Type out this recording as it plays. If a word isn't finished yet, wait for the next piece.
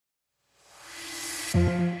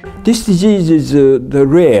This disease is the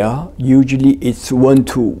rare. Usually it's 1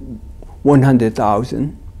 to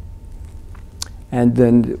 100,000. And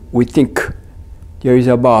then we think there is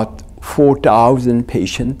about 4,000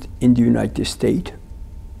 patients in the United States.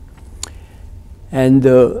 And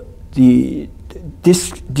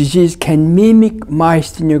this disease can mimic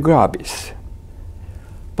myasthenia gravis.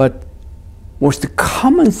 But most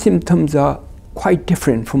common symptoms are quite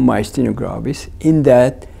different from myasthenia gravis in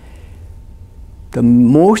that the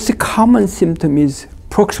most common symptom is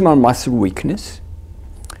proximal muscle weakness,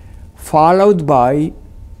 followed by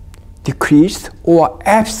decreased or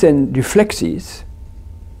absent reflexes,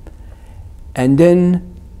 and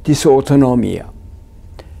then dysautonomia.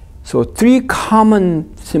 So 3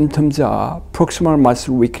 common symptoms are proximal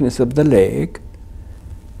muscle weakness of the leg,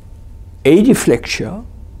 adiflexia,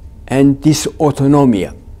 and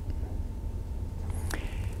dysautonomia.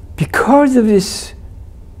 Because of this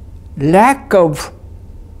lack of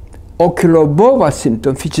oculoburba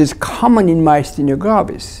symptom, which is common in myasthenia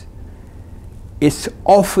gravis, it's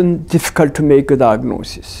often difficult to make a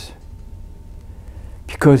diagnosis.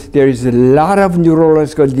 Because there is a lot of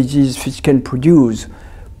neurological disease which can produce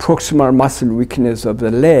proximal muscle weakness of the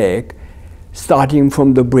leg, starting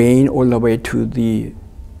from the brain all the way to the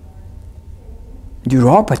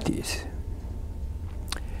neuropathies.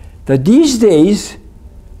 These days,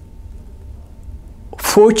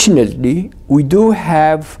 fortunately, we do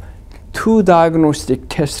have 2 diagnostic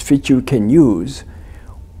tests which you can use.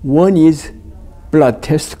 One is blood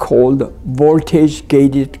test called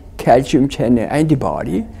voltage-gated calcium channel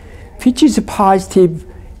antibody, which is positive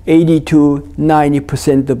 80 to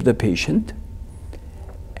 90% of the patient.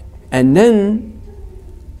 And then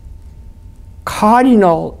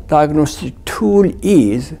cardinal diagnostic tool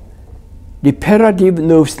is reparative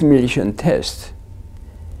nerve stimulation test,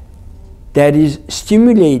 that is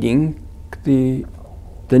stimulating the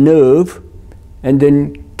nerve and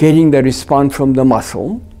then getting the response from the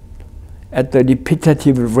muscle at the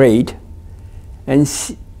repetitive rate. And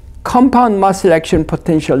compound muscle action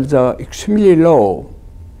potentials are extremely low.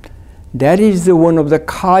 That is one of the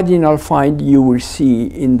cardinal find you will see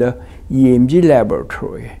in the EMG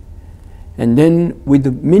laboratory. And then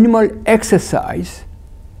with minimal exercise,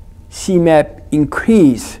 CMAP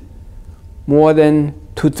increase more than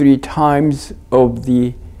 2-3 times of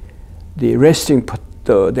the resting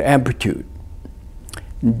the amplitude.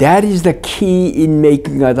 That is the key in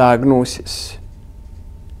making a diagnosis.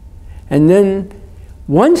 And then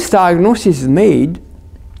once diagnosis is made,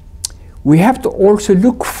 we have to also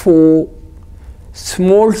look for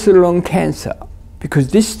small cell lung cancer,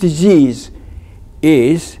 because this disease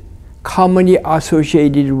is commonly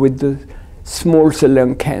associated with the small cell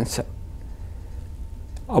lung cancer.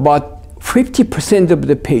 About 50% of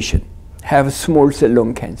the patients have small cell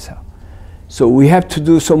lung cancer. So we have to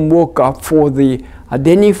do some workup for the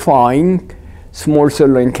identifying small cell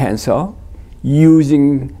lung cancer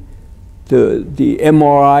using the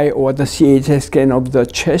MRI or the CT scan of the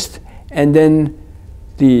chest, and then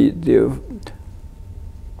the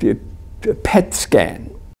PET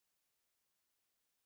scan